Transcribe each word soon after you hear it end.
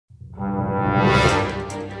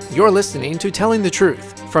You're listening to Telling the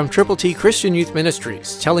Truth from Triple T Christian Youth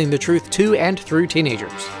Ministries, telling the truth to and through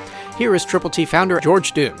teenagers. Here is Triple T founder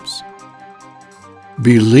George Dooms.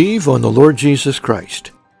 Believe on the Lord Jesus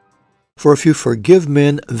Christ. For if you forgive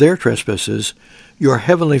men their trespasses, your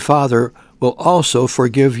heavenly Father will also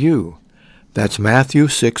forgive you. That's Matthew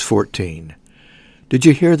 6:14. Did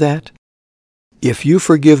you hear that? If you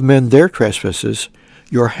forgive men their trespasses,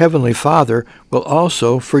 your heavenly Father will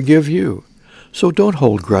also forgive you. So don't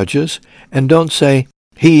hold grudges, and don't say,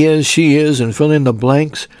 he is, she is, and fill in the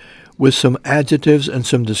blanks with some adjectives and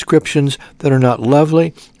some descriptions that are not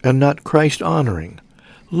lovely and not Christ-honoring.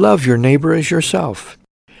 Love your neighbor as yourself,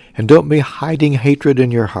 and don't be hiding hatred in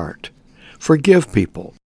your heart. Forgive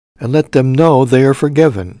people, and let them know they are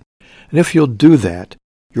forgiven. And if you'll do that,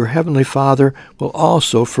 your heavenly Father will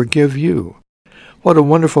also forgive you. What a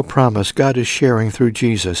wonderful promise God is sharing through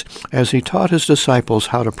Jesus as he taught his disciples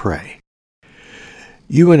how to pray.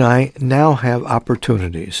 You and I now have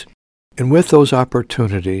opportunities, and with those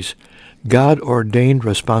opportunities, God-ordained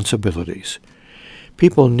responsibilities.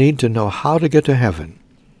 People need to know how to get to heaven.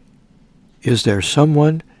 Is there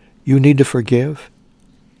someone you need to forgive?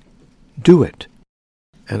 Do it,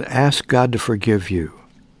 and ask God to forgive you.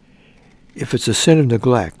 If it's a sin of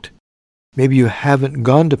neglect, maybe you haven't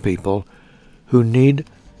gone to people who need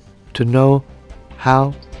to know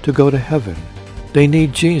how to go to heaven. They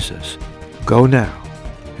need Jesus. Go now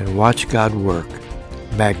and watch God work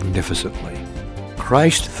magnificently.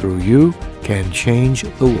 Christ through you can change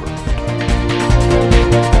the world.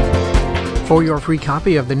 For your free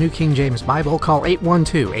copy of the New King James Bible, call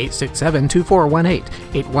 812-867-2418,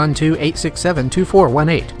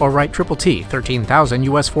 812-867-2418, or write Triple T, 13,000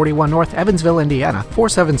 U.S. 41 North, Evansville, Indiana,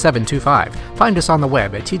 47725. Find us on the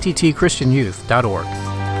web at tttchristianyouth.org.